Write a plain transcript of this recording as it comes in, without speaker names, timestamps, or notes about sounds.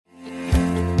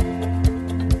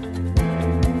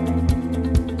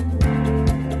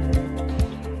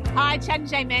Chad and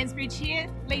Jay Mansbridge here,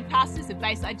 lead pastors of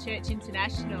Bayside Church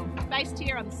International, based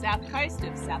here on the south coast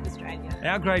of South Australia.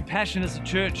 Our great passion as a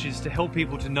church is to help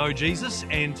people to know Jesus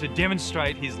and to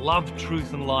demonstrate his love,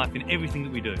 truth and life in everything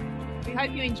that we do. We hope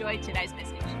you enjoyed today's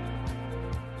message.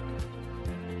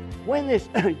 When there's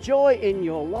joy in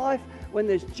your life, when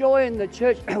there's joy in the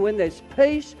church, when there's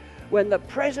peace, when the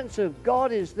presence of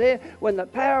God is there, when the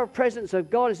power of presence of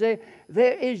God is there,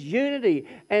 there is unity.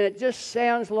 And it just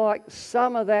sounds like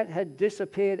some of that had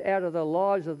disappeared out of the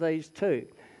lives of these two.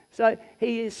 So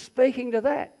he is speaking to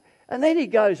that. And then he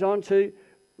goes on to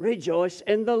rejoice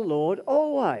in the Lord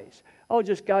always. I'll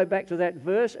just go back to that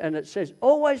verse and it says,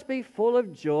 always be full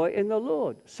of joy in the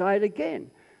Lord. Say it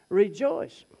again,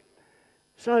 rejoice.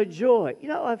 So joy. You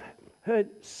know, I've heard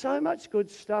so much good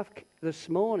stuff this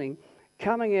morning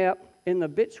coming out in the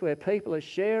bits where people are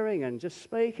sharing and just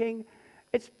speaking.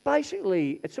 It's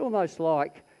almost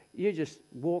like you just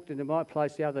walked into my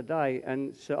place the other day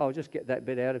and so I'll just get that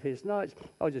bit out of his notes.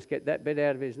 I'll just get that bit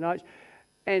out of his notes.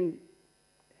 And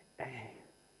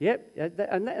yep,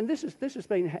 and this has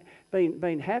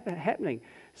been happening.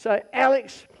 So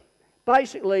Alex,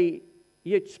 basically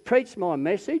you preached my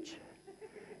message.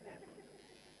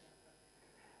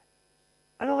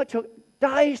 And I took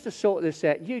days to sort this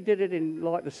out. You did it in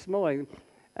like this morning.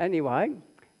 Anyway,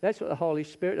 that's what the Holy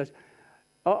Spirit does.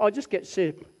 I'll just get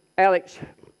said, Alex,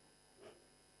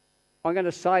 I'm going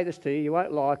to say this to you. You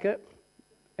won't like it.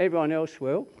 Everyone else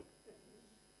will.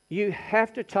 You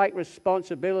have to take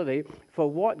responsibility for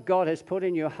what God has put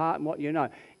in your heart and what you know.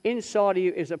 Inside of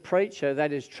you is a preacher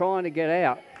that is trying to get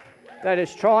out.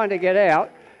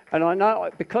 And I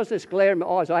know, because there's glare in my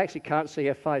eyes, I actually can't see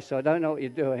your face, so I don't know what you're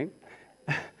doing.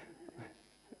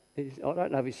 I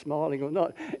don't know if he's smiling or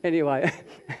not. Anyway,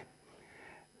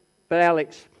 but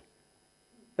Alex,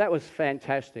 that was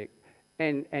fantastic,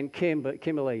 and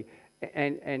Kimberly,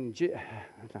 and I'm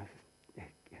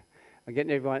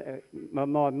getting everyone. My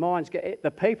mind's the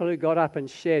people who got up and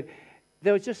shared.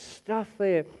 There was just stuff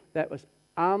there that was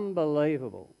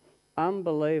unbelievable.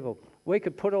 We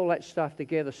could put all that stuff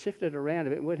together, sift it around a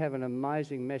bit, and we'd have an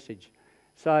amazing message.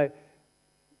 So,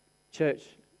 church,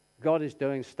 God is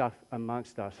doing stuff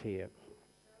amongst us here.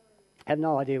 I have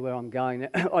no idea where I'm going.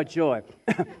 Oh, joy.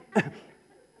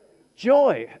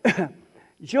 Joy.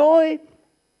 Joy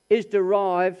is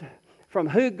derived from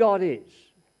who God is,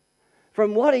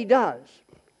 from what he does,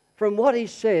 from what he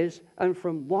says, and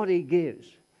from what he gives.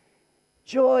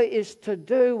 Joy is to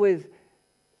do with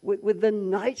the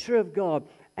nature of God.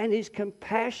 And he's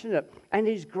compassionate, and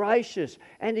he's gracious,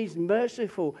 and he's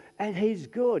merciful, and he's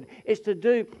good. It's to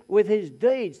do with his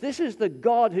deeds. This is the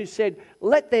God who said,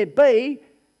 let there be,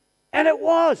 and it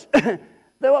was.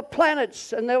 There were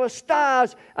planets, and there were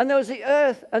stars, and there was the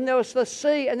earth, and there was the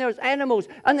sea, and there was animals,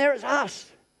 and there is us.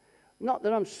 Not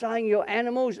that I'm saying you're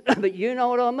animals, but you know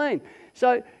what I mean.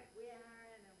 So,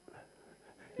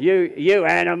 you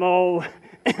animal.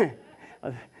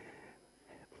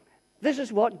 This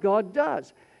is what God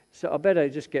does. So I better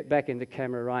just get back into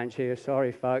camera range here.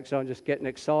 Sorry, folks. I'm just getting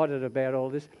excited about all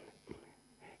this.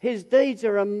 His deeds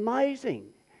are amazing.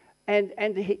 And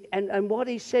what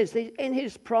he says, in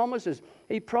his promises,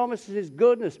 he promises his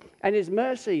goodness and his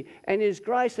mercy and his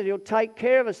grace, that he'll take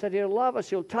care of us, that he'll love us,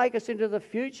 he'll take us into the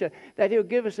future, that he'll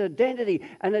give us identity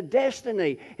and a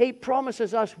destiny. He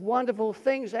promises us wonderful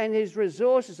things, and his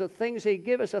resources, the things he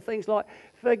gives us, are things like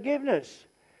forgiveness.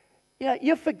 You know,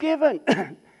 you're forgiven.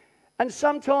 And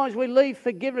sometimes we leave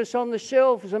forgiveness on the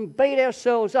shelves and beat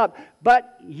ourselves up.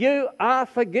 But you are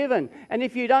forgiven. And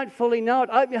if you don't fully know it,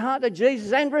 open your heart to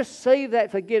Jesus and receive that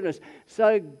forgiveness.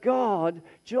 So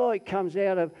joy comes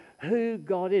out of who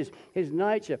God is, his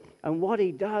nature, and what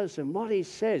he does and what he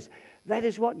says. That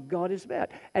is what God is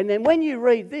about. And then when you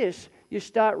read this, you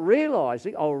start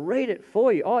realizing, I'll read it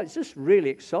for you. Oh, it's just really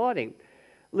exciting.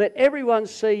 Let everyone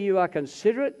see you are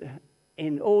considerate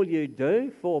in all you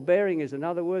do. Forbearing is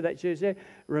another word that's used there.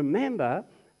 Remember,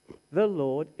 the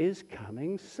Lord is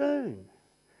coming soon.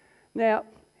 Now,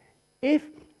 if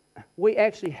we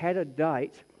actually had a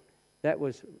date that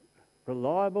was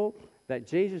reliable, that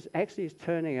Jesus actually is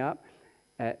turning up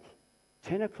at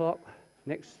 10 o'clock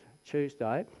next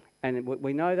Tuesday, and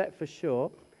we know that for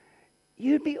sure,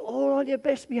 you'd be all on your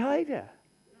best behaviour,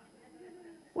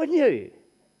 wouldn't you?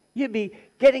 You'd be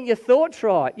getting your thoughts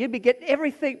right. You'd be getting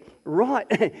everything right.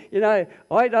 You know,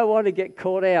 I don't want to get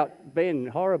caught out being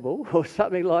horrible or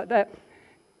something like that.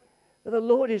 But the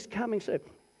Lord is coming soon.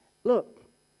 Look,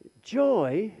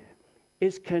 joy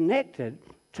is connected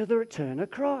to the return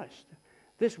of Christ.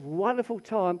 This wonderful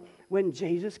time when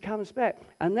Jesus comes back.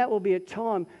 And that will be a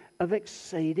time of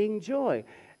exceeding joy.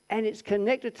 and it's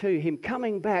connected to him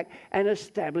coming back and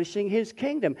establishing his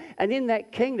kingdom. And in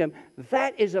that kingdom,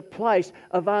 that is a place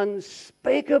of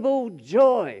unspeakable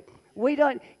joy. We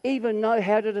don't even know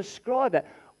how to describe that.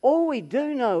 All we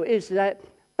do know is that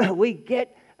we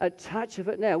get a touch of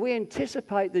it now. We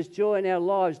anticipate this joy in our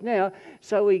lives now,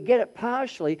 so we get it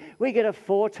partially. We get a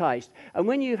foretaste. And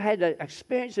when you've had an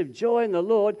experience of joy in the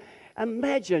Lord,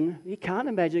 imagine, you can't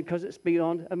imagine because it's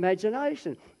beyond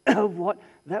imagination, of what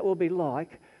that will be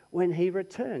like when he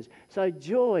returns. So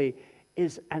joy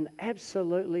is an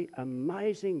absolutely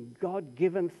amazing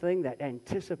God-given thing that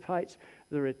anticipates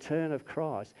the return of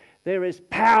Christ. There is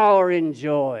power in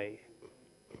joy.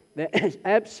 There is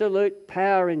absolute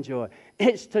power in joy.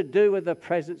 It's to do with the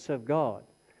presence of God.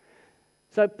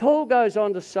 So Paul goes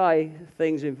on to say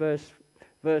things in verse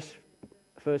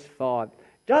 5.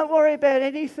 Don't worry about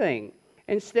anything.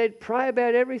 Instead, pray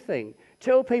about everything.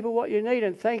 Tell people what you need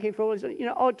and thank him for all this. You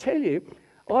know, I'll tell you,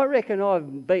 I reckon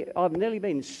I've nearly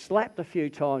been slapped a few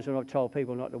times when I've told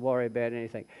people not to worry about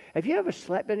anything. Have you ever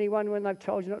slapped anyone when they've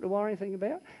told you not to worry anything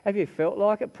about? Have you felt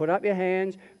like it? Put up your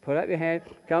hands.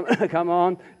 Come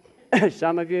on.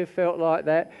 Some of you felt like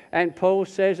that. And Paul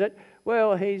says it.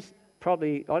 Well, he's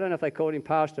probably, I don't know if they called him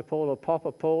Pastor Paul or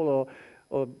Papa Paul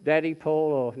or Daddy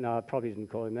Paul, or no, I probably didn't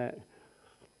call him that.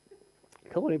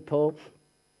 Called him Paul.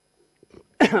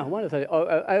 I wonder if they,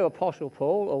 Apostle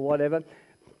Paul or whatever.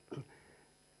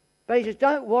 But he says,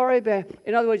 don't worry about,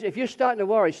 in other words, if you're starting to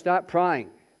worry, start praying.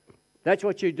 That's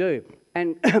what you do.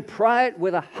 And pray it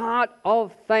with a heart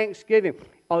of thanksgiving.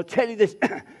 I'll tell you this,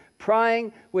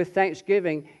 praying with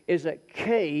thanksgiving is a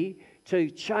key to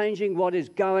changing what is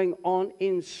going on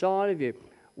inside of you.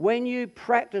 When you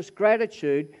practice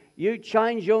gratitude, you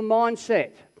change your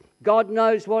mindset. God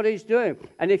knows what he's doing.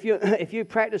 And if you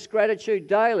practice gratitude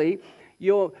daily,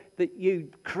 you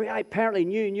create apparently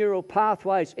new neural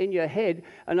pathways in your head,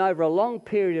 and over a long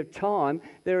period of time,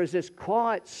 there is this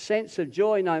quiet sense of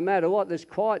joy no matter what, this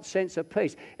quiet sense of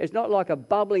peace. It's not like a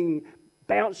bubbling,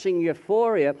 bouncing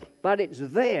euphoria, but it's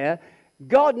there.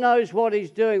 God knows what he's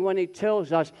doing when he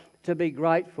tells us to be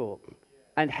grateful.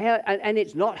 And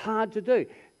it's not hard to do.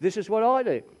 This is what I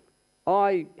do.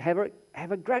 I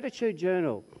have a gratitude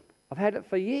journal. I've had it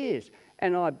for years,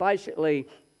 and I basically,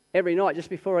 every night, just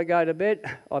before I go to bed,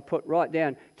 I write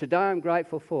down, today I'm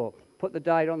grateful for. Put the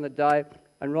date on the day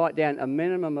and write down a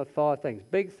minimum of 5 things.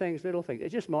 Big things, little things. It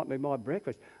just might be my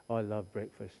breakfast. I love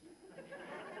breakfast.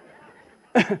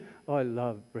 I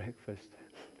love breakfast.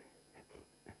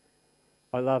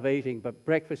 I love eating, but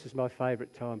breakfast is my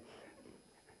favourite time.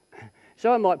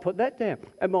 So I might put that down.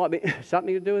 It might be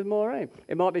something to do with Maureen.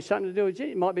 It might be something to do with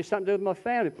Ginny. It might be something to do with my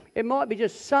family. It might be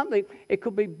just something. It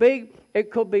could be big. It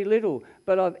could be little.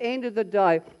 But I've ended the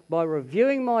day by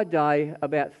reviewing my day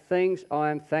about things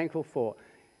I am thankful for.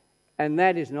 And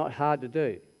that is not hard to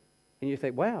do. And you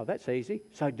think, wow, that's easy.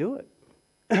 So do it.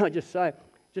 I just say,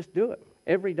 just do it.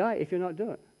 Every day if you're not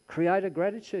doing it. Create a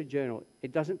gratitude journal.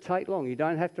 It doesn't take long. You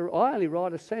don't have to. I only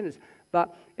write a sentence.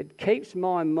 But it keeps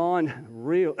my mind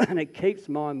real and it keeps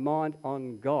my mind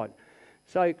on God.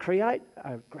 So create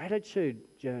a gratitude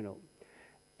journal.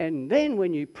 And then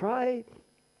when you pray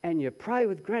and you pray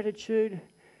with gratitude,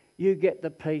 you get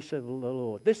the peace of the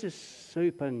Lord. This is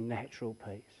supernatural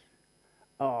peace.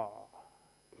 Oh,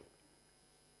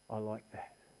 I like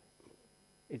that.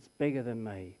 It's bigger than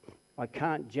me. I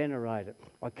can't generate it.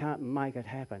 I can't make it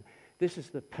happen. This is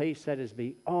the peace that is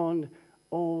beyond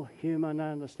all human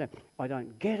understanding. I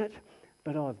don't get it,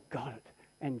 but I've got it.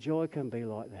 And joy can be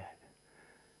like that.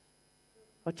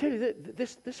 I'll tell you,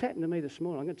 this happened to me this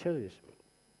morning. I'm going to tell you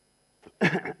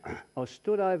this. I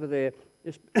stood over there,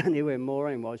 just near where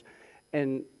Maureen was,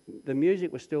 and the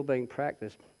music was still being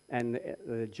practiced, and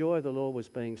the joy of the Lord was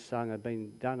being sung, had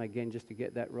been done again just to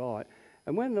get that right.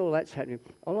 And when all that's happening,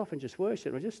 I'll often just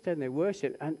worship. I just stand there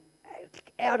worship, and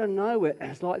out of nowhere,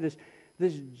 it's like this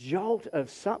jolt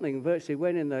of something virtually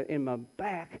went in my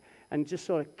back and just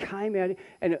sort of came out,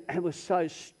 and it was so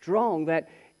strong that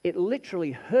it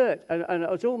literally hurt, and it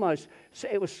was almost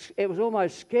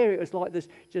scary. It was like this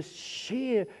just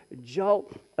sheer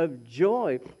jolt of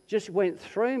joy just went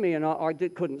through me, and I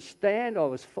couldn't stand.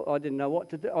 I didn't know what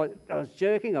to do. I was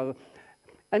jerking.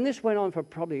 And this went on for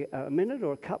probably a minute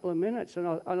or a couple of minutes, and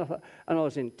I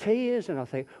was in tears, and I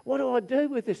think, what do I do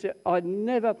with this? I'd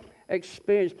never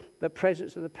experienced the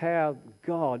presence of the power of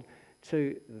God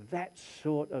to that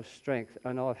sort of strength,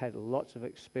 and I've had lots of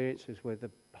experiences with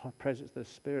the presence of the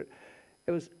Spirit.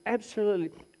 It was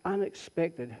absolutely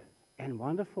unexpected and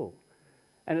wonderful,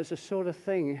 and it's the sort of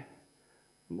thing,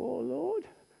 more Lord,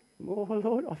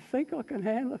 I think I can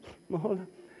handle it, more Lord.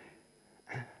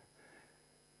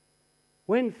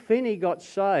 When Finney got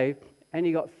saved and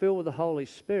he got filled with the Holy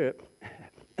Spirit,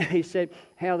 he said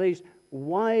how these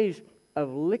waves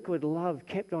of liquid love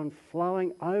kept on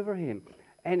flowing over him.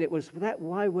 And it was that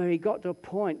way where he got to a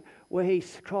point where he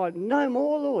cried, "No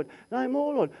more, Lord, no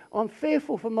more, Lord. I'm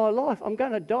fearful for my life. I'm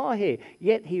going to die here."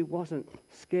 Yet he wasn't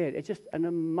scared. It's just an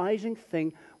amazing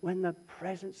thing when the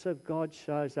presence of God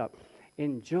shows up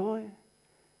in joy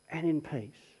and in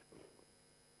peace.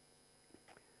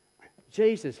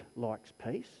 Jesus likes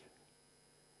peace.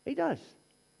 He does.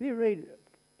 You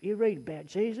read about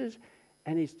Jesus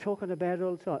and he's talking about it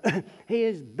all the time. He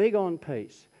is big on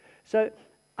peace. So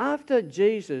after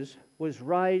Jesus was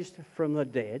raised from the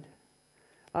dead,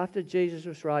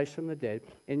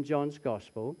 in John's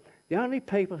Gospel, the only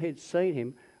people who'd seen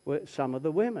him were some of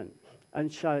the women.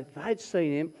 And so they'd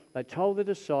seen him, they told the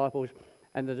disciples,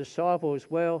 and the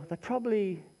disciples, well, they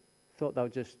probably thought they were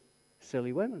just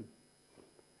silly women.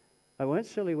 They weren't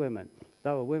silly women. They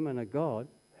were women of God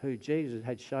who Jesus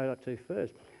had showed up to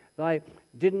first. They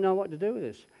didn't know what to do with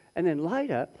this. And then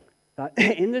later,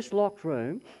 in this locked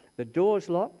room, the doors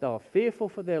locked, they were fearful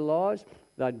for their lives.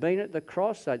 They'd been at the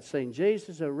cross, they'd seen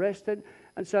Jesus arrested,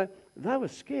 and so they were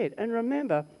scared. And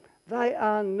remember, they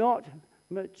are not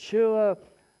mature,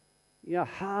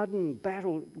 hardened,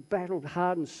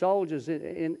 battle-hardened soldiers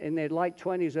in their late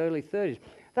 20s, early 30s.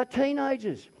 They're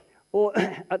teenagers, or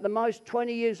at the most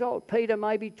 20 years old. Peter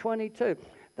maybe 22.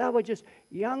 They were just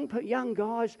young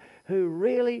guys who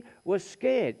really were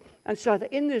scared. And so they're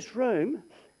in this room,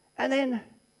 and then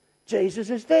Jesus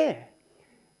is there.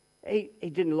 He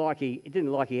didn't like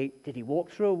did he walk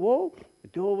through a wall? The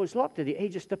door was locked. He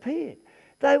just appeared.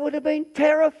 They would have been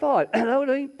terrified. They would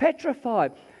have been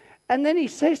petrified. And then he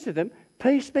says to them,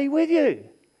 "Peace be with you."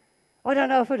 I don't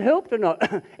know if it helped or not.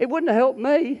 It wouldn't have helped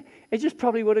me. It just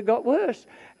probably would have got worse.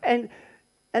 And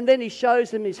then he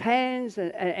shows them his hands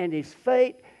and his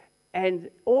feet, and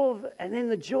then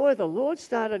the joy of the Lord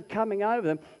started coming over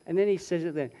them. And then he says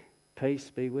to them,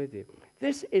 "Peace be with you."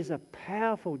 This is a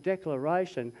powerful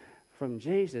declaration from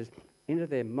Jesus into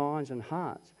their minds and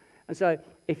hearts. And so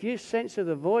if you sense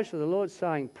the voice of the Lord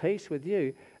saying peace with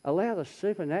you, allow the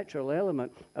supernatural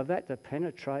element of that to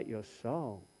penetrate your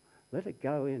soul. Let it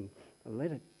go in.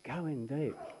 Let it go in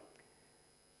deep.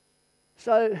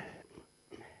 So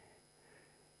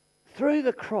through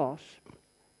the cross,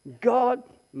 God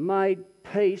made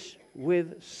peace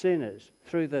with sinners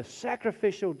through the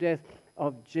sacrificial death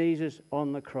of Jesus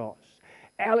on the cross.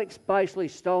 Alex basically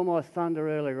stole my thunder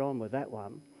earlier on with that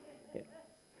one. Yeah.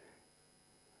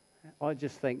 I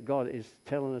just think God is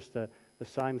telling us the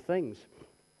same things.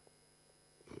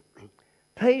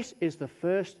 Peace is the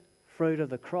first fruit of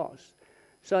the cross.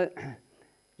 So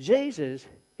Jesus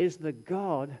is the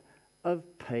God of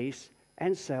peace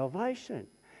and salvation.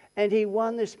 And he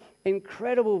won this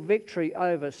incredible victory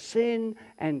over sin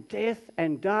and death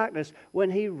and darkness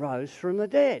when he rose from the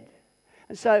dead.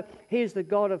 And so he is the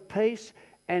God of peace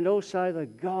and also the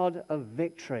God of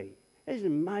victory. He's an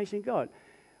amazing God.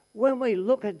 When we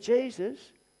look at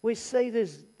Jesus, we see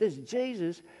this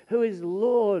Jesus who is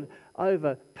Lord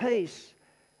over peace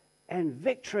and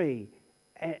victory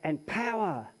and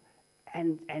power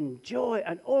and joy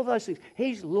and all those things.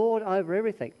 He's Lord over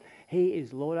everything. He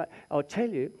is Lord. I'll tell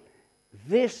you,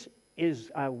 this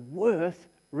is worth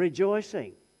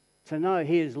rejoicing, to know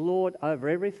he is Lord over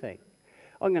everything.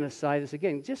 I'm going to say this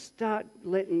again. Just start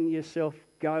letting yourself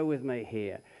go with me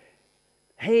here.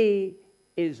 He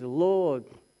is Lord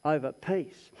over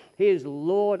peace. He is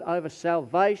Lord over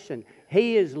salvation.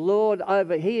 He is Lord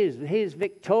over, he is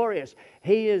victorious.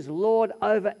 He is Lord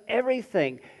over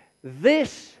everything.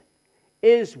 This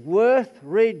is worth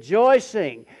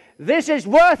rejoicing. This is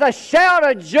worth a shout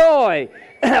of joy.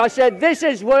 I said, this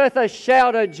is worth a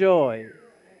shout of joy.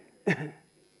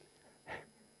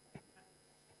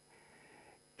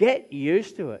 Get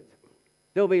used to it.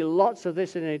 There'll be lots of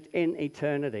this in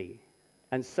eternity.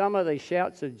 And some of these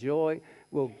shouts of joy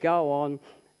will go on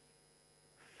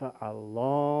for a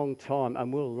long time,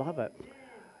 and we'll love it.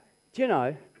 Do you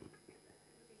know,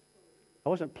 I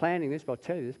wasn't planning this, but I'll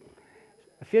tell you this.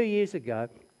 A few years ago,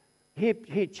 hear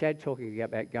Chad talking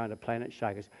about going to Planet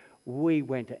Shakers. We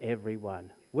went to every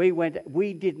one.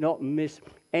 We did not miss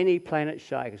any Planet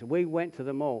Shakers. We went to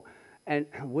them all. And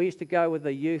we used to go with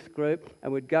the youth group,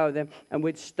 and we'd go with them, and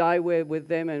we'd stay with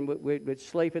them, and we'd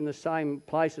sleep in the same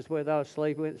places where they were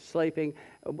sleeping.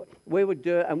 We would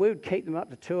do it, and we would keep them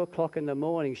up to 2 o'clock in the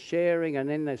morning, sharing, and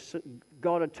then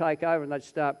God would take over, and they'd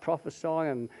start prophesying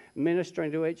and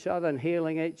ministering to each other and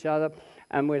healing each other.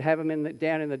 And we'd have them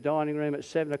down in the dining room at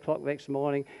 7 o'clock next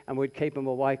morning, and we'd keep them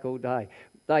awake all day.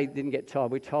 They didn't get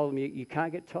tired. We told them, you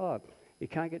can't get tired. You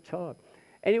can't get tired.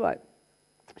 Anyway,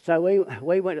 So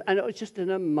we went, and it was just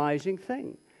an amazing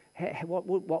thing. What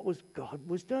was God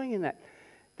was doing in that.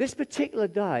 This particular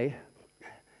day,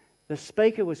 the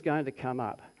speaker was going to come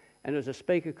up, and it was a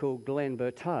speaker called Glenn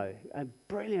Berteau, a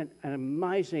brilliant and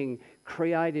amazing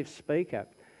creative speaker.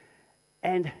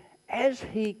 And as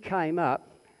he came up,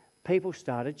 people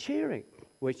started cheering,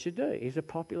 which you do. He's a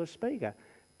popular speaker.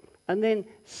 And then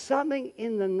something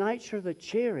in the nature of the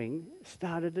cheering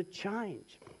started to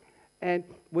change. And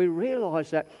we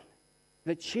realised that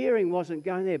the cheering wasn't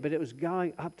going there, but it was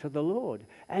going up to the Lord.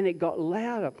 And it got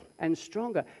louder and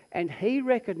stronger. And he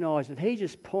recognised it. He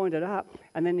just pointed up,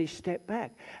 and then he stepped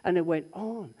back. And it went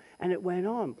on, and it went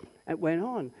on, and it went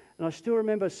on. And I still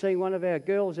remember seeing one of our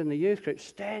girls in the youth group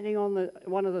standing on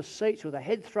one of the seats with her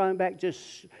head thrown back,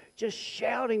 just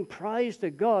shouting praise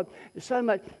to God. There's so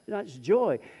much it's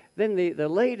joy. Then the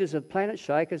leaders of Planet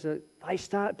Shakers, they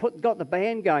got the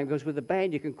band going, because with the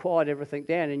band you can quiet everything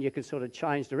down and you can sort of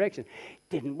change direction.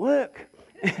 Didn't work.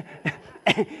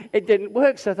 It didn't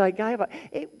work, so they gave up.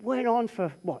 It went on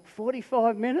for,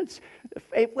 45 minutes?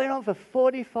 It went on for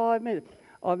 45 minutes.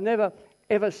 I've never,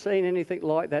 ever seen anything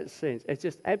like that since. It's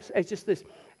just this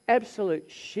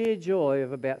absolute sheer joy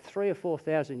of about 3,000 or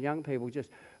 4,000 young people just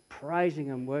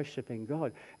praising and worshipping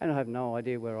God. And I have no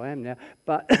idea where I am now,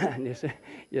 but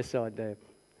yes, I do.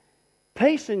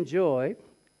 Peace and joy,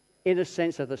 in a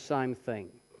sense, are the same thing.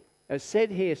 It's said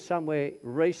here somewhere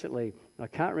recently, I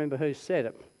can't remember who said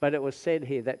it, but it was said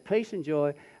here that peace and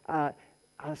joy are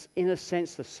in a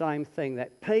sense, the same thing.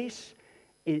 That peace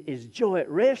is joy at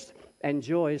rest, and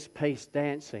joy is peace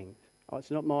dancing. Oh,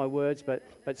 it's not my words,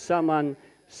 but someone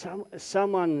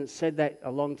said that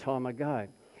a long time ago.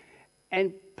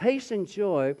 And peace and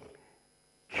joy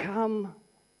come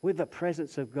with the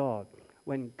presence of God.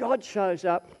 When God shows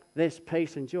up, there's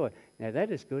peace and joy. Now that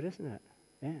is good, isn't it?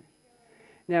 Yeah.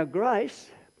 Now grace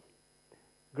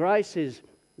is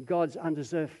God's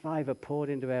undeserved favour poured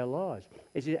into our lives.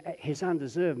 It's His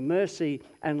undeserved mercy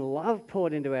and love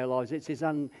poured into our lives. It's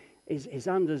His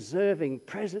undeserving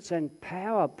presence and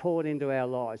power poured into our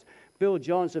lives. Bill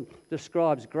Johnson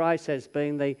describes grace as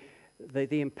being the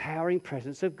empowering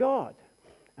presence of God.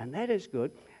 And that is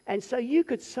good. And so you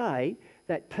could say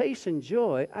that peace and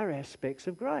joy are aspects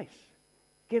of grace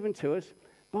given to us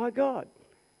by God.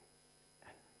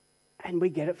 And we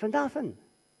get it for nothing.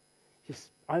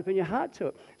 Just open your heart to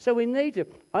it. So we need to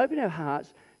open our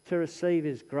hearts to receive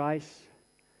His grace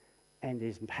and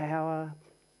His power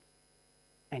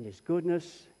and His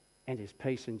goodness and His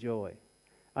peace and joy.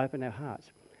 Open our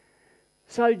hearts.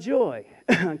 So joy.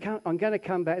 I'm going to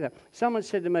come back there. Someone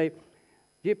said to me,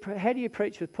 how do you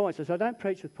preach with points? I said, I don't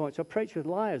preach with points. I preach with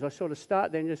layers. I sort of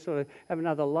start there and just sort of have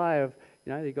another layer of,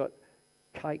 you've got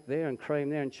cake there and cream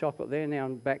there and chocolate there. Now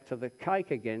I'm back to the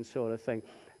cake again sort of thing.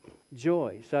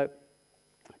 Joy. So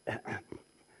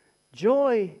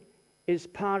joy is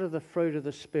part of the fruit of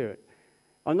the Spirit.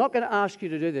 I'm not going to ask you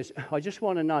to do this. I just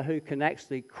want to know who can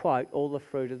actually quote all the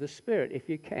fruit of the Spirit, if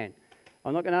you can.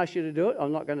 I'm not going to ask you to do it.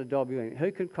 I'm not going to dob you in.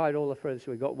 Who can quote all the fruit?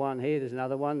 So we've got one here. There's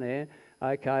another one there.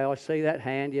 Okay, I see that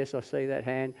hand. Yes, I see that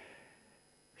hand.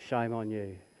 Shame on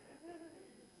you.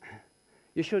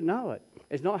 You should know it.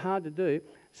 It's not hard to do.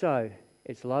 So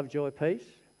it's love, joy, peace,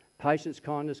 patience,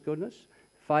 kindness, goodness,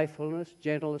 faithfulness,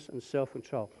 gentleness, and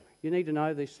self-control. You need to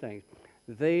know these things.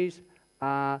 These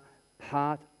are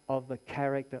part of the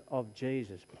character of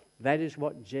Jesus. That is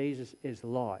what Jesus is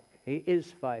like. He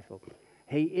is faithful.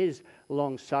 He is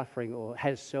long-suffering or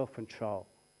has self-control.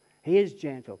 He is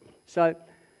gentle. So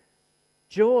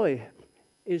joy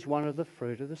is one of the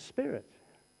fruit of the Spirit.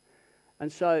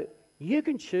 And so you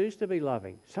can choose to be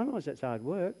loving. Sometimes that's hard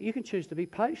work. You can choose to be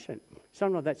patient.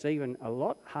 Sometimes that's even a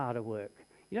lot harder work.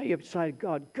 You say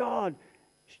to God,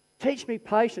 teach me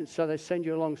patience, so they send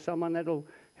you along someone that'll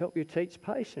help you teach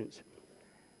patience.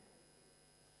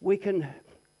 We can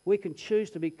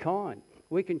choose to be kind.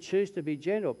 We can choose to be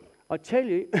gentle. I tell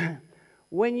you,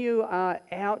 when you are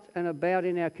out and about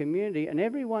in our community, and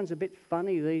everyone's a bit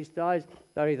funny these days,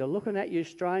 they're either looking at you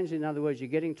strange, in other words, you're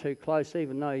getting too close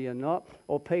even though you're not,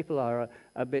 or people are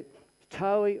a bit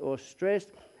toey or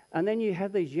stressed, and then you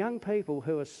have these young people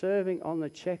who are serving on the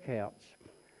checkouts,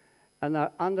 and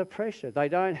they're under pressure. They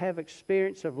don't have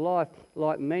experience of life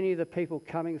like many of the people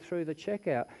coming through the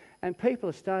checkout, and people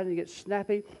are starting to get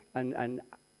snappy and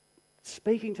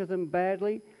speaking to them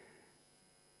badly.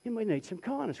 And we need some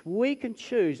kindness. We can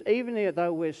choose, even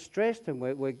though we're stressed and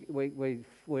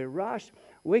we're rushed,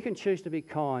 we can choose to be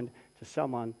kind to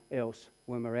someone else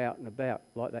when we're out and about,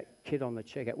 like that kid on the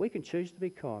checkout. We can choose to be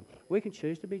kind. We can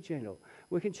choose to be gentle.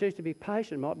 We can choose to be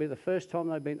patient. It might be the first time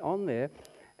they've been on there,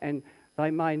 and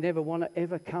they may never want to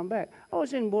ever come back. I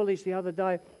was in Woolies the other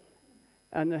day,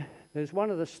 and there's one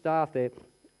of the staff there,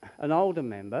 an older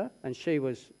member, and she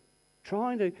was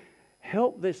trying to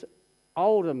help this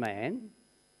older man.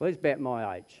 Well, he's about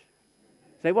my age.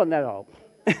 So he wasn't that old.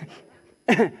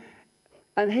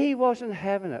 And he wasn't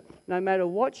having it. No matter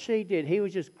what she did, he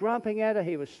was just grumping at her,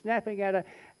 he was snapping at her,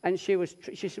 and she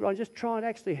said, I'm just trying to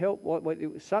actually help.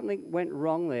 Something went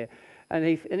wrong there. And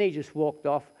he just walked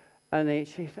off, and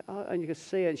she said, oh, and you could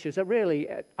see her, and she was really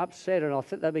upset, and I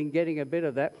think they've been getting a bit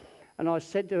of that. And I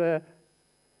said to her,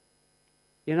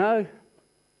 you know,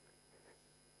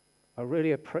 I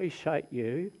really appreciate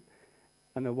you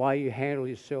and the way you handle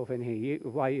yourself in here, the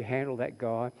way you handle that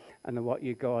guy, and what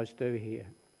you guys do here.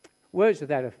 Words to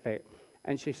that effect.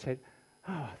 And she said,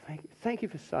 oh, thank you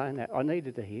for saying that. I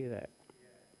needed to hear that.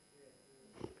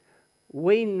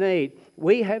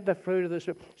 We have the fruit of the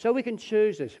Spirit, so we can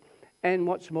choose this. And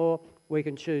what's more, we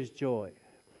can choose joy.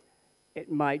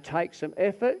 It may take some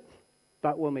effort,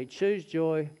 but when we choose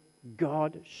joy,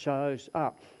 God shows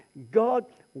up. God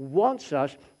wants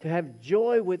us to have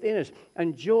joy within us,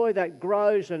 and joy that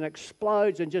grows and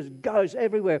explodes and just goes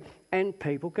everywhere, and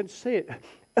people can see it.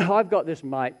 I've got this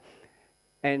mate,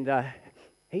 and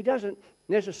he doesn't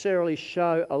necessarily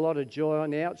show a lot of joy on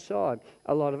the outside,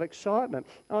 a lot of excitement.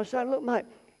 I say, look, mate,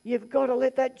 you've got to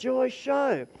let that joy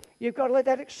show. You've got to let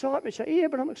that excitement show. Yeah,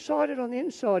 but I'm excited on the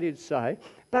inside, he'd say.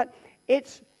 But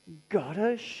it's got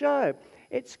to show.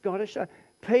 It's got to show.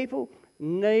 People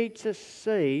need to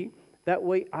see that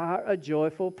we are a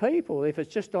joyful people. If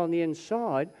it's just on the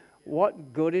inside,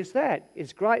 what good is that?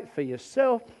 It's great for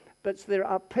yourself, but there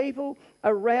are people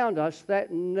around us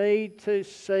that need to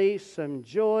see some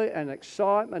joy and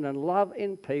excitement and love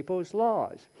in people's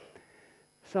lives.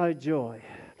 So joy.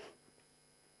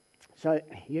 So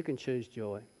you can choose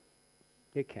joy.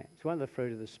 You can. It's one of the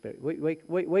fruit of the Spirit.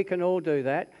 We can all do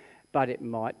that, but it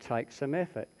might take some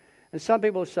effort. And some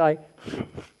people say,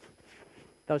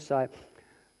 they'll say,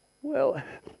 well,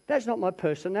 that's not my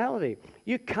personality.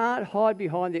 You can't hide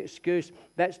behind the excuse,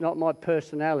 that's not my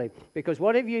personality. Because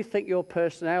whatever you think your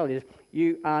personality is,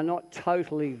 you are not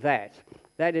totally that.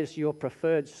 That is your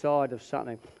preferred side of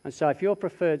something. And so if your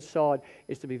preferred side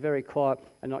is to be very quiet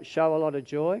and not show a lot of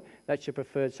joy, that's your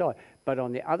preferred side. But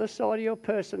on the other side of your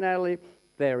personality,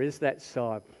 there is that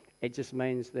side. It just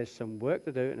means there's some work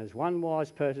to do. And as one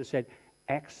wise person said,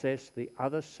 access the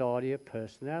other side of your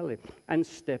personality and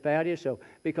step out of yourself,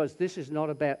 because this is not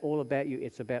all about you.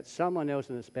 It's about someone else,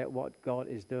 and it's about what God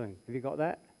is doing. Have you got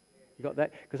that? You got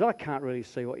that? Because I can't really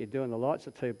see what you're doing. The lights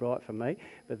are too bright for me,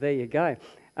 but there you go.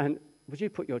 And would you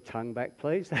put your tongue back,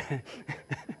 please?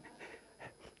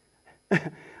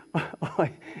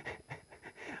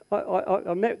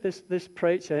 I met this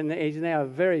preacher, and he's now a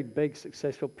very big,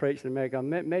 successful preacher in America. I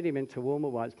met him in Toowoomba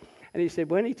once, and he said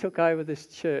when he took over this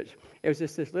church, it was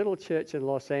just this little church in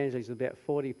Los Angeles, about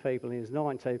 40 people, and he was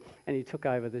 19, and he took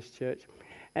over this church.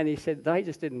 And he said they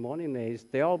just didn't want him there.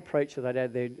 The old preacher they'd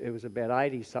had there, it was about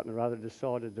 80-something or other,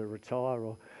 decided to retire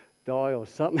or die or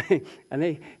something,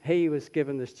 and he was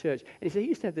given this church. And he said he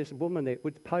used to have this woman that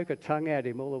would poke her tongue at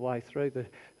him all the way through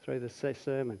the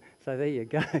sermon. So there you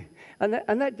go. And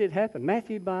that did happen.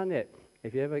 Matthew Barnett,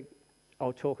 if you ever,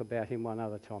 I'll talk about him one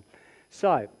other time.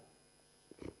 So,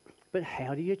 but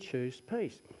how do you choose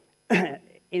peace?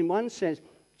 In one sense,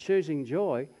 choosing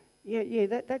joy,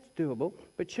 that's doable.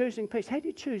 But choosing peace, how do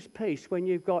you choose peace when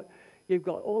you've got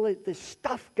all this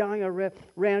stuff going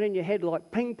around in your head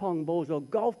like ping pong balls or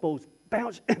golf balls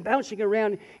bouncing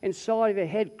around inside of your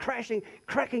head,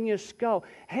 cracking your skull?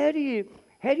 How do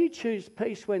you choose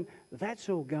peace when that's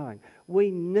all going?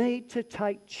 We need to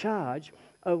take charge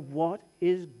of what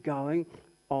is going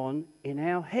on in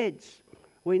our heads.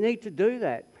 We need to do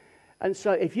that. And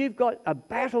so if you've got a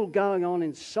battle going on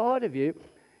inside of you,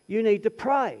 you need to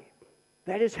pray.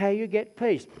 That is how you get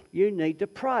peace. You need to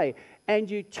pray. And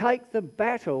you take the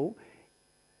battle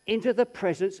into the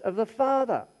presence of the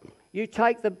Father. You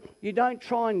don't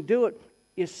try and do it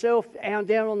yourself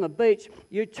down on the beach.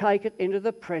 You take it into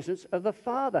the presence of the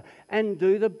Father and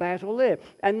do the battle there.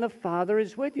 And the Father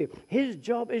is with you. His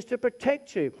job is to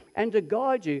protect you and to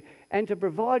guide you and to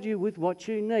provide you with what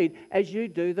you need as you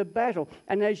do the battle.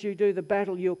 And as you do the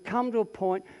battle, you'll come to a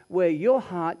point where your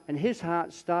heart and his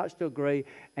heart starts to agree,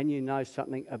 and you know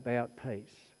something about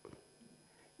peace.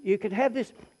 You can have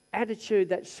this attitude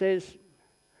that says,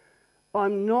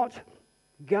 I'm not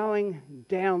going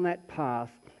down that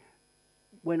path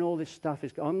when all this stuff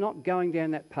is going. I'm not going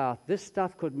down that path. This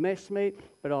stuff could mess me,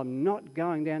 but I'm not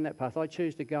going down that path. I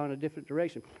choose to go in a different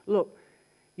direction. Look,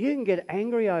 you can get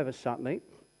angry over something,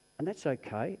 and that's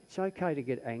okay. It's okay to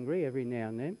get angry every now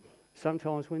and then.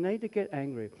 Sometimes we need to get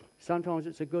angry. Sometimes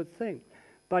it's a good thing.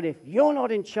 But if you're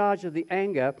not in charge of the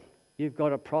anger, you've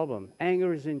got a problem.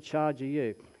 Anger is in charge of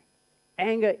you.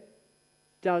 Anger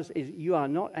you are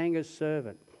not anger's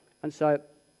servant. And so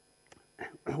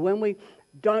when we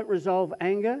don't resolve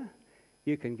anger,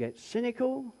 you can get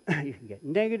cynical, you can get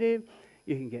negative,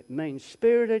 you can get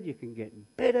mean-spirited, you can get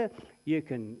bitter, you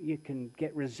can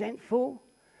get resentful.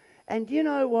 And you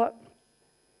know what?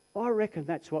 I reckon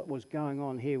that's what was going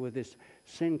on here with this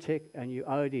Syntyche and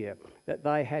Euodia, that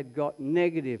they had got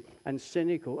negative and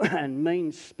cynical and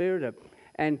mean-spirited.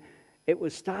 And it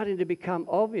was starting to become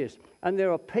obvious. And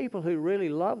there are people who really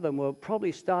love them were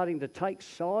probably starting to take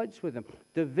sides with them.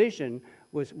 Division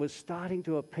was starting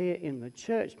to appear in the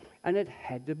church, and it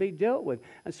had to be dealt with.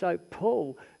 And so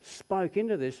Paul spoke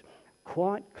into this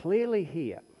quite clearly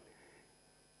here.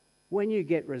 When you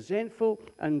get resentful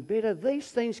and bitter,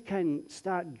 these things can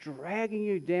start dragging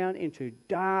you down into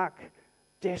dark,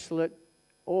 desolate,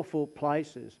 awful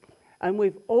places. And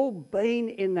we've all been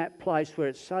in that place where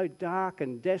it's so dark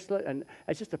and desolate and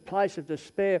it's just a place of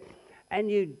despair, and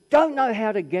you don't know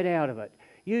how to get out of it.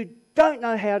 You don't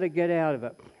know how to get out of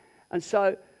it. And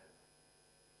so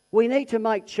we need to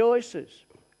make choices.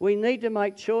 We need to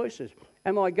make choices.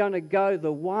 Am I going to go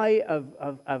the way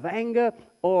of anger,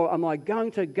 or am I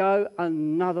going to go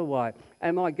another way?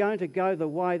 Am I going to go the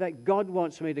way that God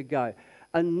wants me to go?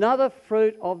 Another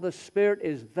fruit of the Spirit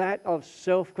is that of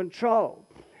self-control.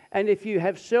 And if you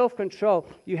have self-control,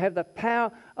 you have the power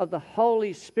of the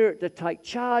Holy Spirit to take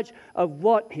charge of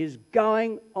what is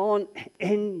going on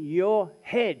in your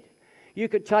head. You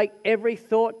could take every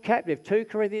thought captive. 2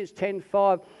 Corinthians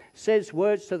 10:5 says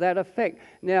words to that effect.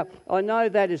 Now, I know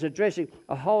that is addressing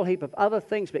a whole heap of other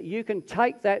things, but you can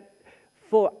take that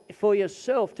for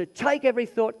yourself, to take every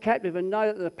thought captive and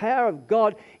know that the power of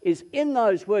God is in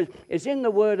those words, is in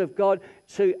the Word of God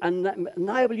to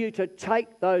enable you to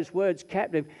take those words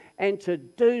captive and to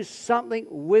do something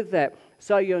with that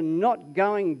so you're not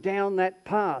going down that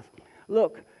path.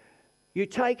 Look, you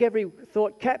take every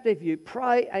thought captive, you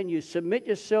pray and you submit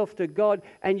yourself to God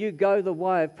and you go the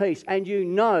way of peace. And you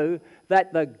know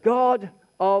that the God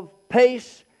of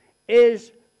peace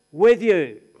is with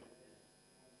you.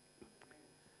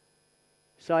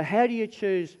 So how do you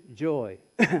choose joy?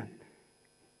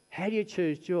 How do you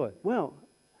choose joy? Well,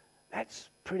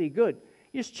 that's pretty good.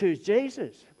 You just choose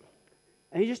Jesus.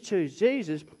 And you just choose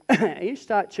Jesus, and you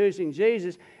start choosing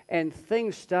Jesus, and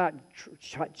things start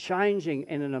changing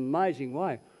in an amazing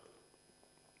way.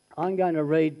 I'm going to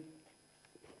read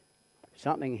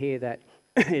something here that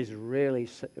is really,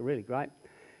 really great.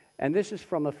 And this is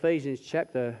from Ephesians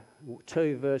chapter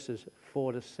 2, verses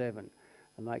 4 to 7.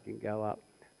 And they can go up.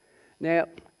 Now,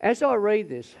 as I read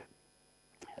this,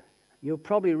 you'll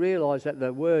probably realise that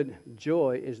the word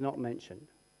joy is not mentioned.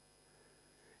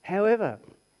 However,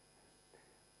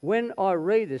 when I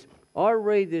read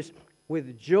this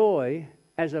with joy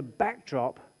as a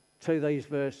backdrop to these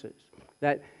verses.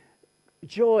 That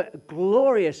joy,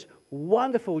 glorious,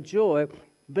 wonderful joy,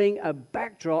 being a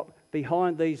backdrop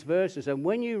behind these verses. And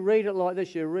when you read it like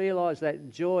this, you realise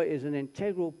that joy is an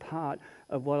integral part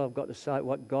of what I've got to say,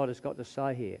 what God has got to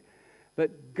say here.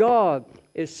 But God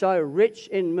is so rich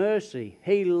in mercy.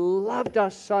 He loved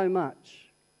us so much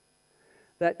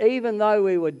that even though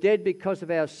we were dead because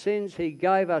of our sins, He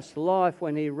gave us life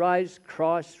when He raised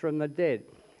Christ from the dead.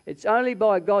 It's only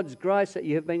by God's grace that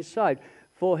you have been saved.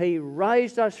 For He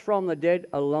raised us from the dead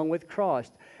along with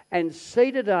Christ and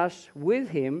seated us with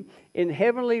Him in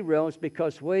heavenly realms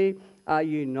because we are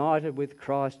united with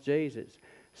Christ Jesus.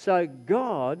 So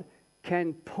God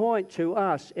can point to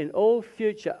us in all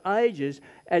future ages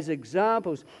as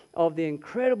examples of the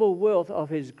incredible wealth of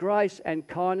His grace and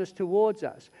kindness towards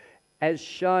us, as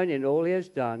shown in all He has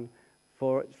done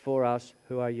for us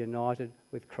who are united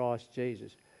with Christ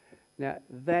Jesus. Now,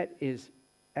 that is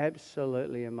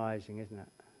absolutely amazing, isn't it?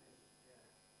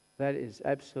 That is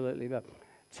absolutely amazing.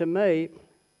 To me,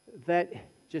 that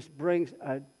just brings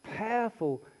a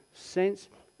powerful sense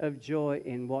of joy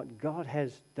in what God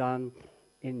has done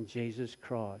in Jesus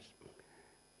Christ.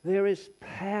 There is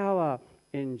power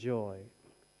in joy.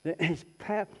 There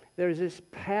is this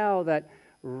power that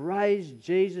raised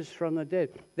Jesus from the dead.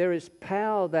 There is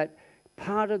power that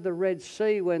parted the Red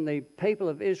Sea when the people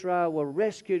of Israel were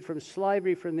rescued from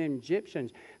slavery from the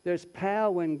Egyptians. There's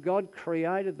power when God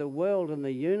created the world and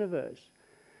the universe.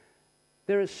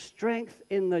 There is strength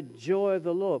in the joy of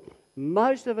the Lord.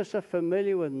 Most of us are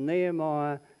familiar with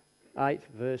Nehemiah 8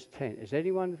 verse 10. Is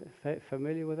anyone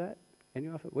familiar with that?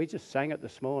 Anyone? We just sang it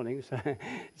this morning. So,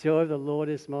 joy of the Lord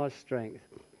is my strength.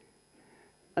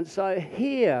 And so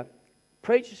here,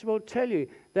 preachers will tell you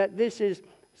that this is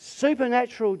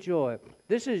Supernatural joy.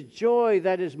 This is joy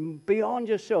that is beyond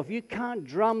yourself. You can't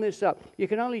drum this up. You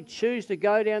can only choose to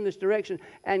go down this direction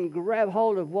and grab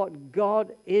hold of what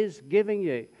God is giving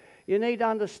you. You need to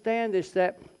understand this,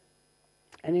 that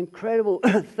an incredible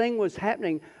thing was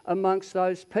happening amongst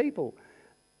those people.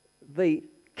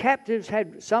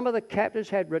 Some of the captives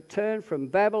had returned from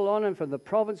Babylon and from the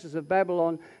provinces of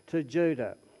Babylon to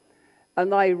Judah.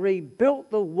 And they rebuilt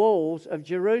the walls of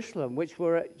Jerusalem, which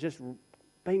were just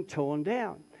being torn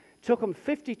down. Took them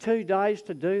 52 days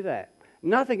to do that.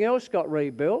 Nothing else got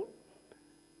rebuilt.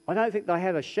 I don't think they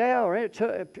had a shower,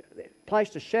 a place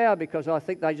to shower, because I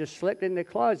think they just slept in their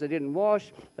clothes. They didn't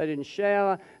wash, they didn't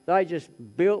shower, they just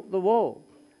built the wall.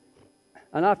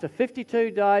 And after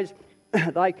 52 days,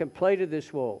 they completed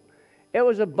this wall. It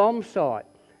was a bomb site.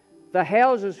 The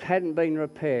houses hadn't been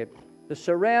repaired. The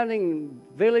surrounding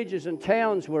villages and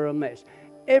towns were a mess.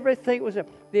 Everything was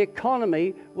the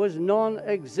economy was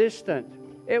non-existent.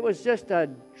 It was just a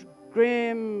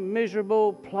grim,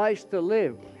 miserable place to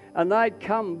live. And they'd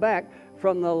come back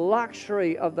from the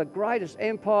luxury of the greatest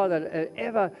empire that had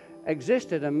ever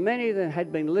existed, and many of them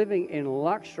had been living in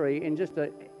luxury in just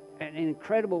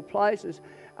incredible places,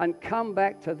 and come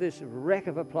back to this wreck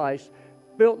of a place,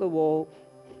 built the wall,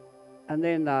 and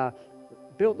then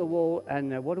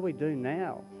what do we do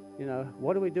now?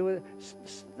 What do we do with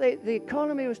it? The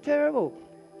economy was terrible.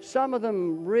 Some of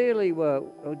them really were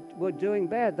doing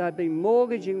bad. They'd been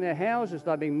mortgaging their houses.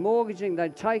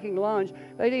 They'd taking loans.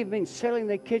 They'd even been selling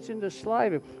their kids into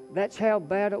slavery. That's how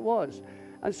bad it was.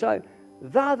 And so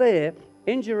they're there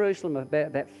in Jerusalem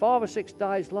about 5 or 6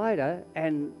 days later,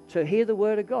 and to hear the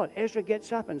word of God. Ezra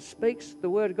gets up and speaks the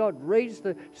word of God, reads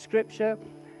the scripture,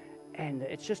 and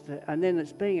then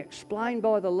it's being explained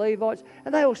by the Levites,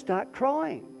 and they all start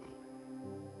crying.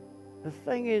 The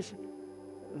thing is,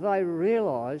 they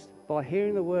realised by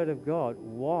hearing the word of God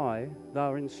why they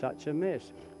were in such a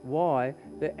mess, why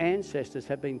their ancestors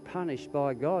had been punished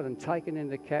by God and taken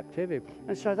into captivity.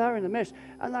 And so they're in a mess,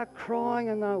 and they're crying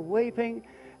and they're weeping,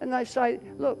 and they say,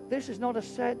 look, this is not a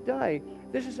sad day,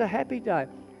 this is a happy day.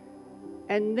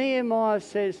 And Nehemiah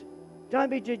says, don't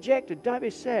be dejected, don't be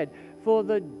sad, for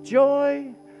the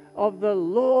joy of the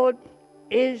Lord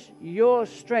is your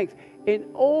strength. In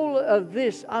all of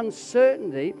this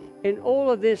uncertainty, in all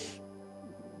of this,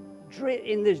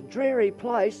 in this dreary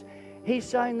place, he's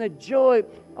saying the joy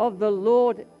of the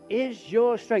Lord is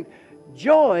your strength.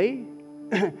 Joy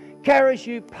carries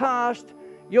you past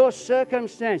your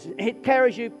circumstances. It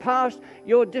carries you past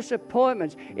your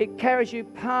disappointments. It carries you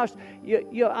past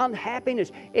your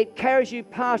unhappiness. It carries you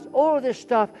past all of this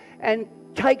stuff and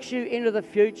takes you into the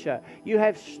future. You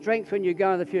have strength when you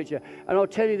go in the future. And I'll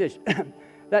tell you this,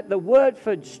 that the word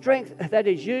for strength that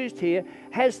is used here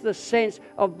has the sense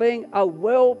of being a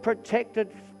well-protected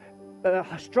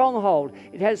stronghold.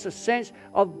 It has the sense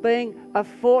of being a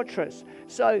fortress.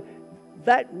 So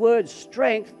that word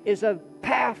strength is a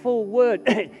powerful word.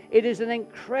 It is an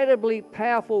incredibly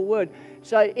powerful word.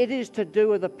 So it is to do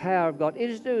with the power of God. It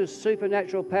is to do with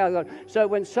supernatural power of God. So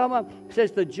when someone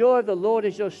says the joy of the Lord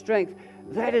is your strength,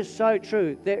 that is so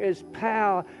true. There is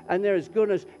power and there is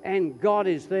goodness, and God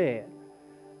is there.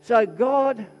 So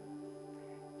God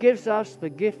gives us the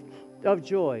gift of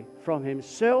joy from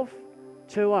himself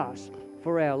to us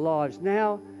for our lives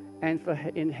now and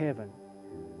in heaven.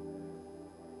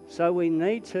 So we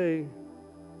need to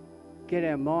get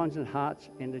our minds and hearts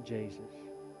into Jesus.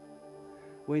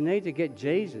 We need to get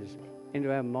Jesus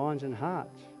into our minds and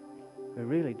hearts. We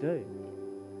really do.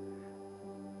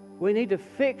 We need to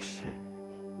fix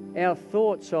our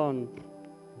thoughts on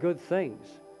good things.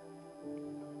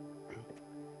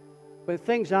 When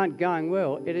things aren't going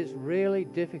well, it is really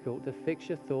difficult to fix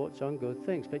your thoughts on good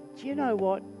things. But do you know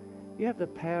what? You have the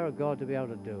power of God to be able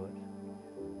to do it.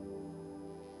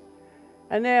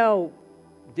 And now,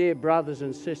 dear brothers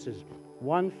and sisters,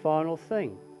 one final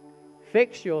thing.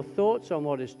 Fix your thoughts on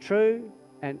what is true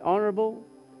and honourable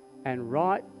and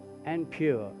right and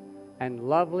pure and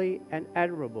lovely and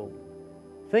admirable.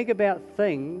 Think about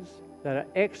things that are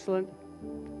excellent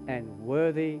and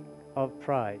worthy of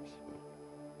praise.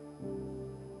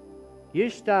 You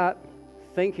start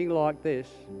thinking like this,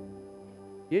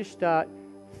 you start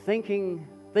thinking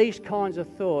these kinds of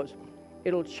thoughts,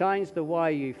 it'll change the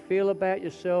way you feel about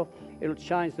yourself, it'll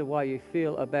change the way you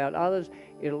feel about others,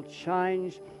 it'll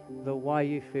change the way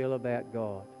you feel about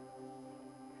God.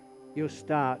 You'll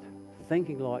start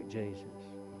thinking like Jesus,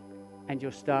 and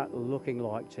you'll start looking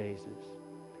like Jesus.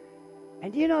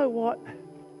 And you know what?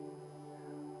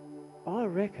 I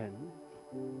reckon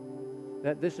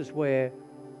that this is where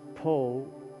Paul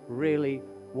really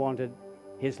wanted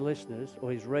his listeners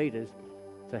or his readers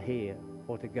to hear.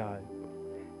 or to go.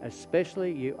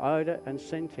 Especially Euodia and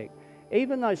Syntyche.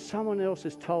 Even though someone else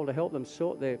is told to help them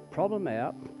sort their problem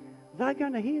out, they're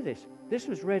going to hear this. This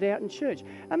was read out in church.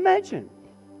 Imagine,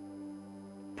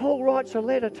 Paul writes a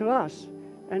letter to us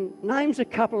and names a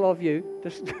couple of you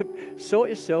to sort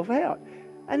yourself out.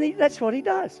 And that's what he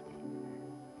does.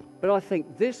 But I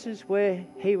think this is where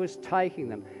he was taking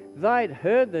them. They'd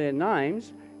heard their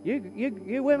names.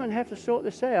 You women have to sort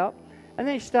this out. And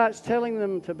then he starts telling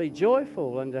them to be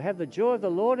joyful and to have the joy of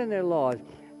the Lord in their lives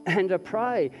and to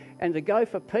pray and to go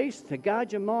for peace, to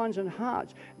guard your minds and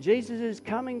hearts. Jesus is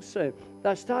coming soon.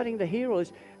 They're starting to hear all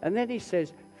this. And then he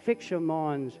says, fix your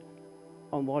minds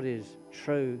on what is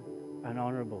true and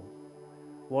honourable,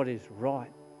 what is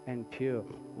right and pure,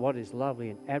 what is lovely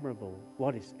and admirable,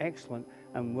 what is excellent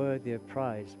and worthy of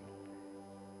praise.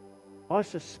 I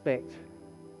suspect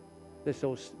this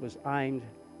all was aimed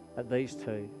at these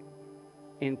two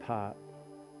in part,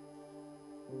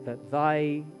 that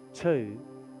they too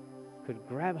could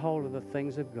grab hold of the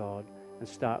things of God and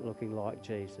start looking like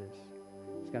Jesus.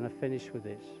 It's going to finish with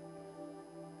this.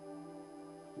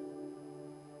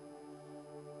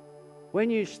 When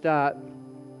you start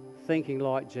thinking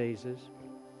like Jesus,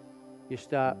 you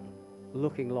start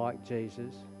looking like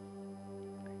Jesus,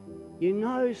 you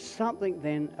know something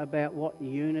then about what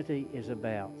unity is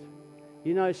about.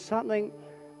 You know something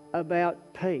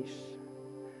about peace.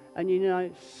 And you know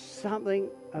something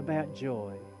about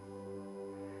joy.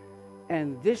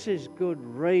 And this is good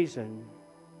reason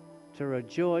to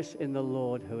rejoice in the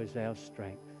Lord who is our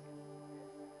strength.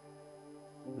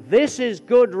 This is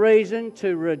good reason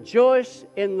to rejoice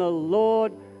in the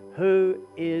Lord who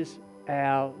is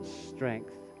our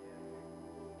strength.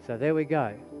 So there we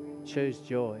go. Choose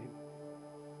joy.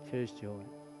 Choose joy.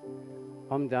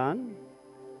 I'm done,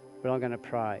 but I'm going to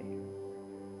pray.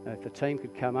 If the team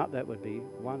could come up, that would be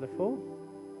wonderful.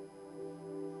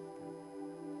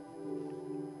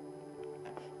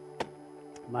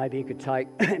 Maybe you could take,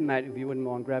 mate, if you wouldn't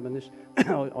mind grabbing this,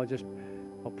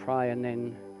 I'll pray and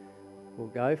then we'll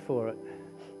go for it.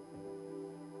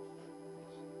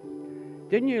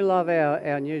 Didn't you love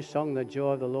our new song, The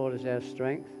Joy of the Lord is Our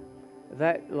Strength?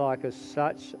 That is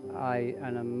such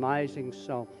an amazing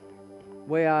song.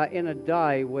 We are in a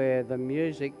day where the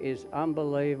music is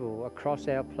unbelievable across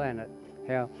our planet.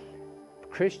 How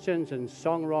Christians and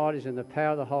songwriters in the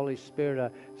power of the Holy Spirit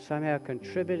are somehow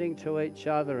contributing to each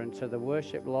other and to the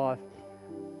worship life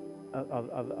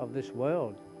of this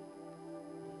world.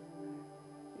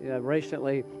 You know,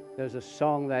 recently there's a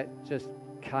song that just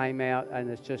came out and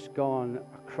it's just gone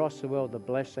across the world, The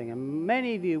Blessing. And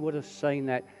many of you would have seen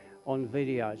that on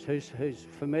videos. Who's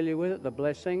familiar with it, The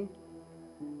Blessing?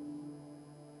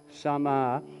 Some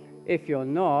are. If you're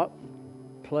not,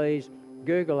 please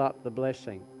Google up The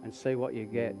Blessing and see what you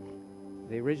get.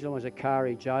 The original was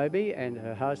Akari Joby and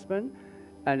her husband,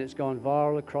 and it's gone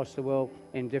viral across the world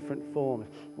in different forms,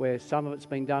 where some of it's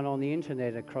been done on the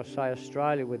internet across, say,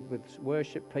 Australia with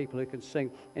worship people who can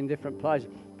sing in different places,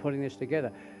 putting this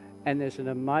together. And there's an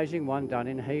amazing one done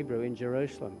in Hebrew in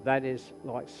Jerusalem. That is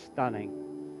stunning.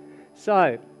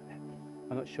 So,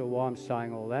 I'm not sure why I'm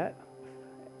saying all that,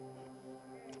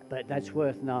 but that's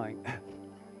worth knowing.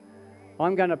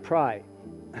 I'm going to pray.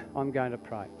 I'm going to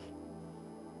pray.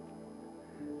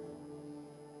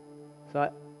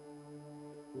 So,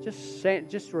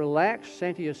 just relax,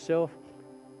 center yourself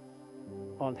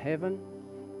on heaven,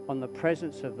 on the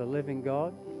presence of the living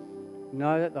God.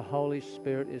 Know that the Holy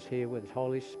Spirit is here with us.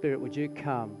 Holy Spirit, would you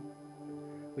come?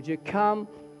 Would you come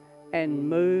and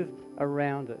move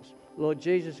around us? Lord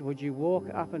Jesus, would you walk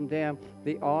up and down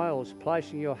the aisles,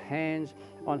 placing your hands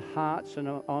on hearts and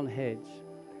on heads,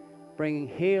 bringing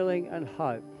healing and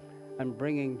hope, and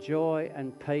bringing joy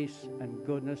and peace and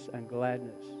goodness and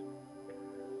gladness.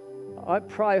 I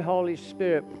pray, Holy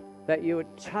Spirit, that you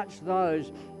would touch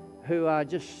those who are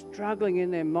just struggling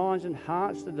in their minds and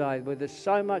hearts today, where there's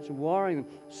so much worrying,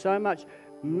 so much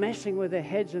messing with their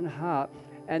heads and heart,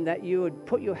 and that you would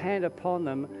put your hand upon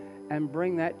them and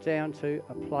bring that down to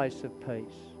a place of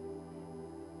peace.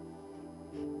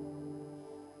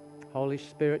 Holy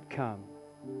Spirit, come.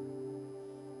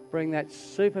 Bring that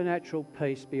supernatural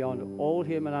peace beyond all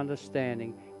human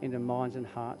understanding into minds and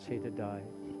hearts here today.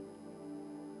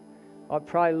 I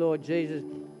pray, Lord Jesus,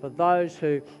 for those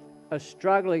who are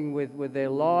struggling with their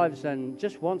lives and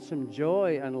just want some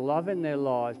joy and love in their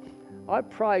lives. I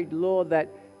pray, Lord, that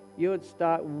you would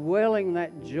start welling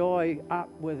that joy up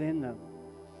within them.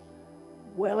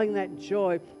 Welling that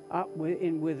joy up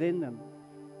within them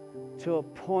to a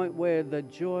point where the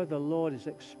joy of the Lord is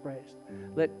expressed.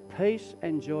 Let peace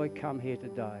and joy come here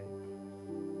today.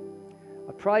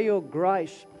 I pray your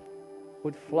grace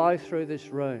would flow through this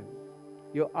room.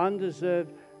 Your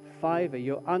undeserved favour,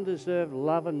 your undeserved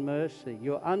love and mercy,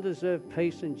 your undeserved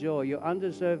peace and joy, your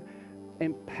undeserved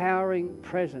empowering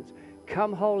presence.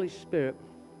 Come, Holy Spirit,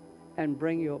 and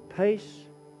bring your peace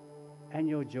and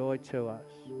your joy to us.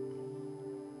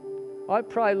 I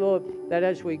pray, Lord, that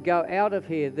as we go out of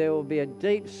here, there will be a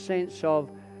deep sense of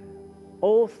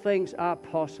all things are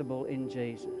possible in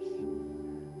Jesus.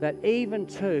 That even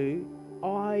too,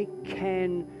 I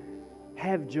can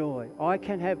have joy, I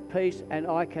can have peace, and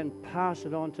I can pass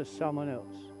it on to someone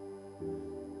else.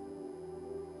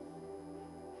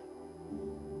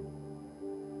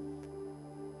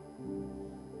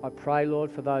 I pray,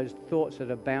 Lord, for those thoughts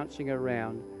that are bouncing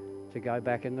around to go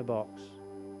back in the box.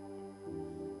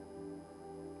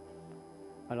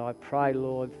 And I pray,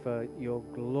 Lord, for your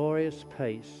glorious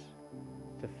peace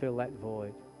to fill that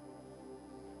void.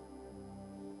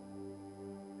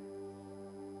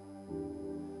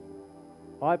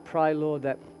 I pray, Lord,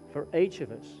 that for each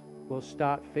of us, we'll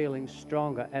start feeling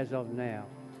stronger as of now,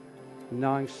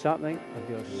 knowing something of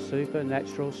your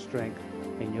supernatural strength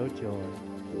in your joy.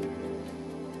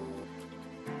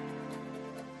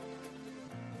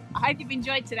 I hope you've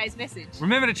enjoyed today's message.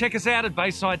 Remember to check us out at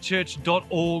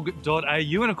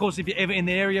baysidechurch.org.au. And of course, if you're ever in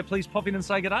the area, please pop in and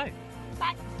say good day.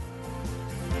 Bye.